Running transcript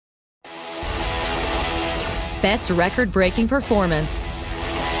Best record-breaking performance.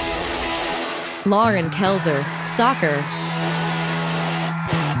 Lauren Kelzer, soccer.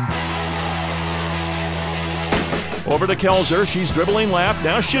 Over to Kelzer, she's dribbling left,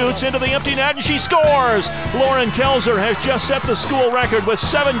 now shoots into the empty net and she scores! Lauren Kelzer has just set the school record with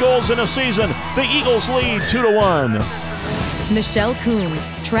 7 goals in a season. The Eagles lead 2-1. Michelle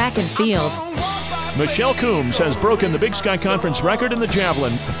Coombs, track and field. Michelle Coombs has broken the Big Sky Conference record in the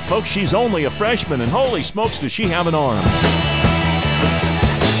javelin. Folks, she's only a freshman, and holy smokes does she have an arm.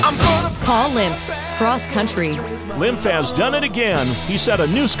 Paul Lymph, cross country. Lymph has done it again. He set a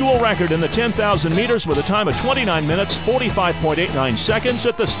new school record in the 10,000 meters with a time of 29 minutes, 45.89 seconds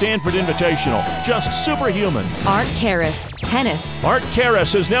at the Stanford Invitational. Just superhuman. Art Karras, tennis. Art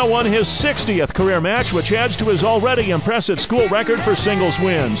Karras has now won his 60th career match, which adds to his already impressive school record for singles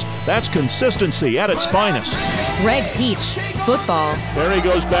wins. That's consistency at its finest. Greg Peach, football. There he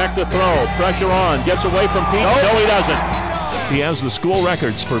goes back to throw. Pressure on. Gets away from Peach. No, he doesn't. He has the school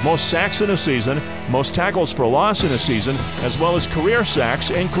records for most sacks in a season, most tackles for loss in a season, as well as career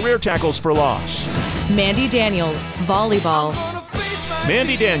sacks and career tackles for loss. Mandy Daniels, volleyball.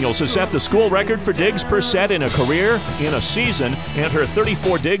 Mandy Daniels has set the school record for digs per set in a career, in a season, and her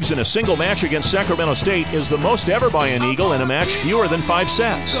 34 digs in a single match against Sacramento State is the most ever by an Eagle in a match fewer than 5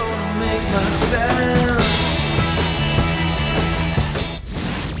 sets.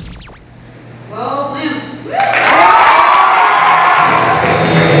 Well, Lymph.